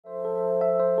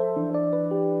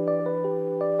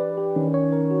Hey,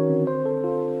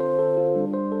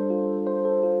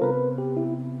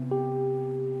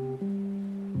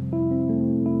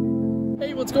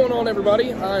 what's going on,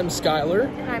 everybody? I'm Skyler.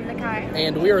 And I'm Nakai.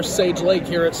 And we are SageLake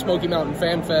here at Smoky Mountain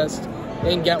Fan Fest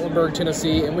in Gatlinburg,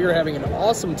 Tennessee, and we are having an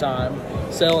awesome time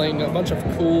selling a bunch of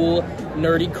cool,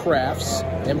 nerdy crafts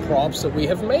and props that we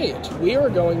have made. We are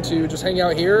going to just hang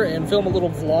out here and film a little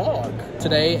vlog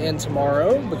today and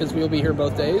tomorrow because we will be here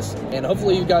both days. And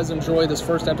hopefully you guys enjoy this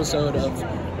first episode of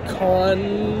content.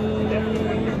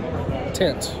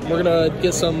 We're gonna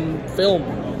get some film,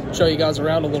 show you guys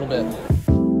around a little bit.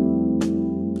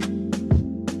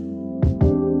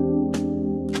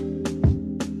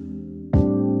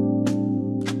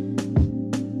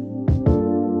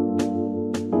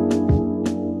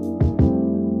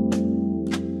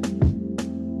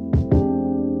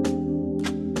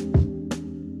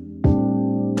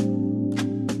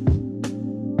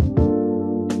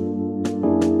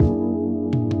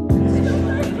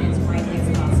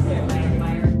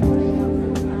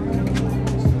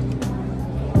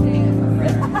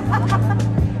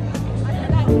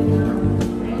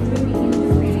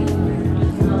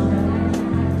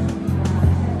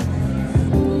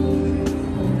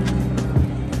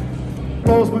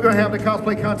 We're going to have the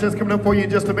cosplay contest coming up for you in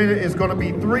just a minute. It's going to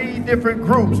be 3 different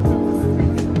groups. You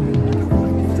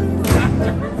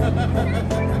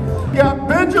got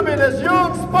Benjamin as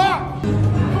Young Spock.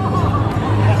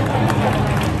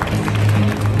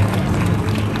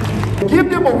 Give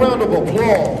them a round of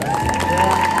applause.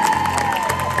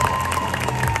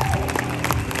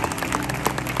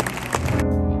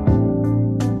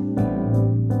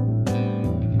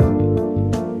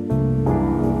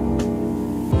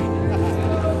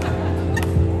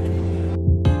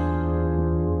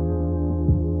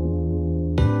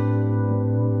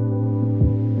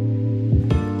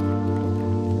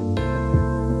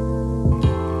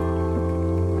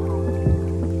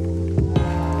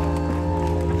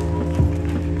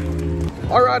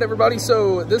 All right, everybody,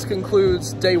 so this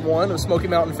concludes day 1 of Smoky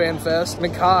Mountain Fan Fest.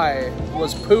 Nakai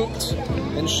was pooped,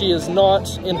 and she is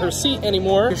not in her seat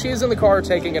anymore. She is in the car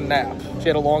taking a nap. She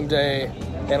had a long day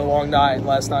and a long night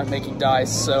last night making dice,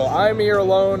 so I'm here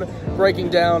alone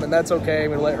breaking down, and that's okay.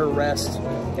 I'm gonna let her rest,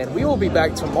 and we will be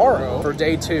back tomorrow for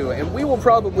day 2, and we will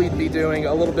probably be doing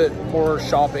a little bit more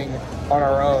shopping on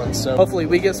our own. So hopefully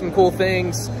we get some cool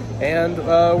things, and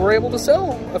we're able to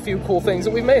sell a few cool things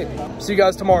that we've made. See you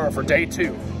guys tomorrow for day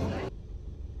 2.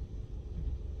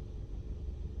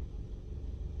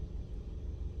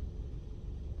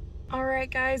 All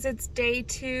right, guys, it's day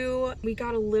 2. We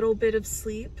got a little bit of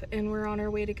sleep and we're on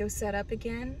our way to go set up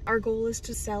again. Our goal is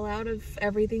to sell out of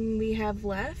everything we have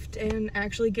left and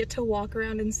actually get to walk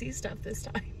around and see stuff this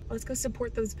time. Let's go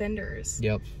support those vendors.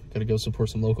 Yep, gotta go support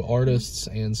some local artists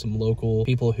and some local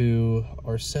people who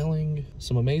are selling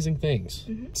some amazing things.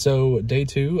 So day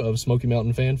 2 of Smoky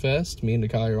Mountain Fan Fest, me and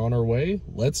Nakai are on our way.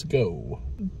 Let's go.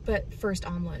 But first,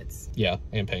 omelets. Yeah,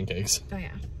 and pancakes. Oh yeah.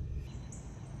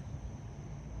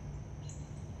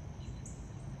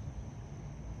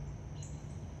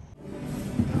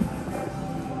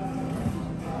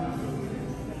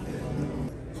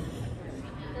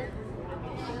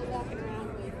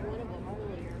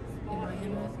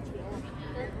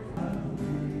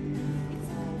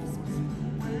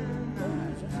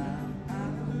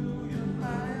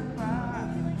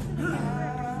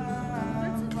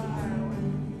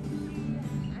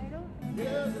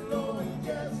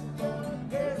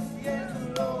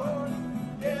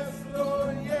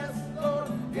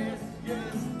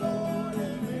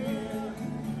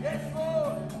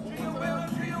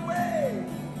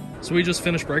 So we just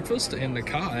finished breakfast, and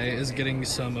Nakai is getting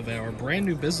some of our brand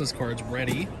new business cards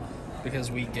ready because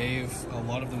we gave a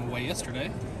lot of them away yesterday.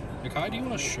 Nakai, do you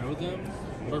want to show them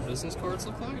what our business cards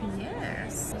look like?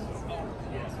 Yes.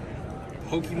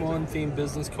 Pokemon themed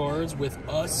business cards with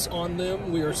us on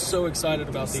them. We are so excited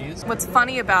about these. What's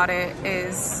funny about it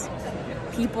is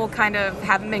people kind of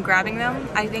haven't been grabbing them.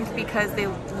 I think because they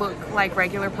look like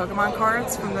regular Pokemon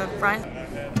cards from the front.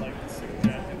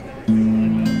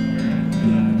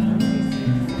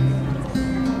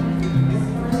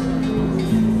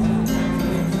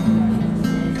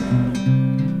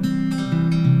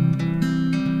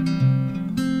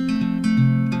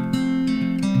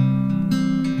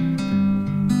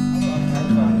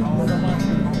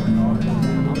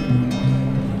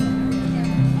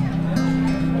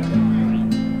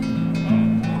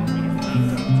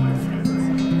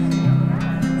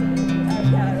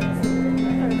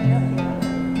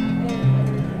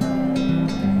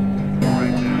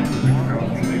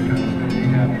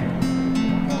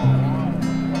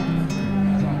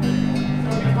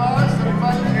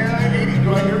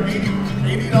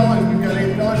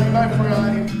 craft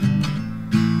variety.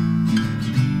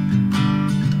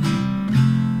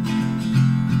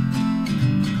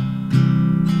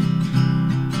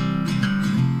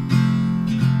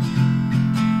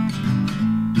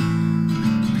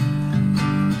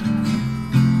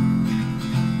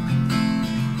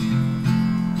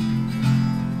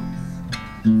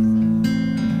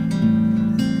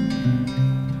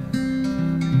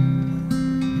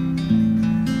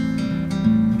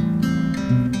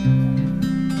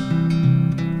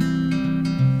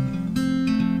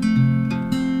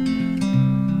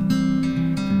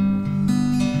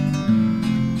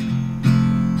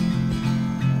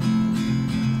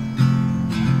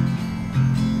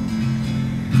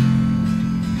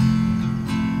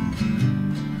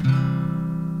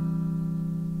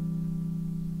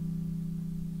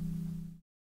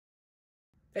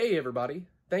 Hey everybody,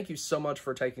 thank you so much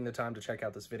for taking the time to check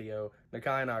out this video.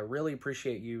 Nakai and I really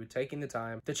appreciate you taking the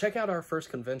time to check out our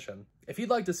first convention. If you'd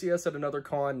like to see us at another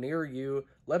con near you,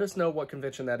 let us know what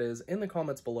convention that is in the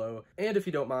comments below. And if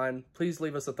you don't mind, please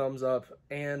leave us a thumbs up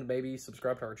and maybe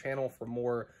subscribe to our channel for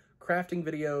more crafting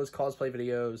videos, cosplay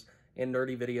videos, and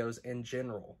nerdy videos in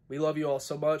general. We love you all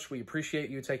so much. We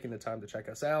appreciate you taking the time to check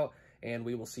us out, and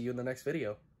we will see you in the next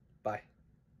video. Bye.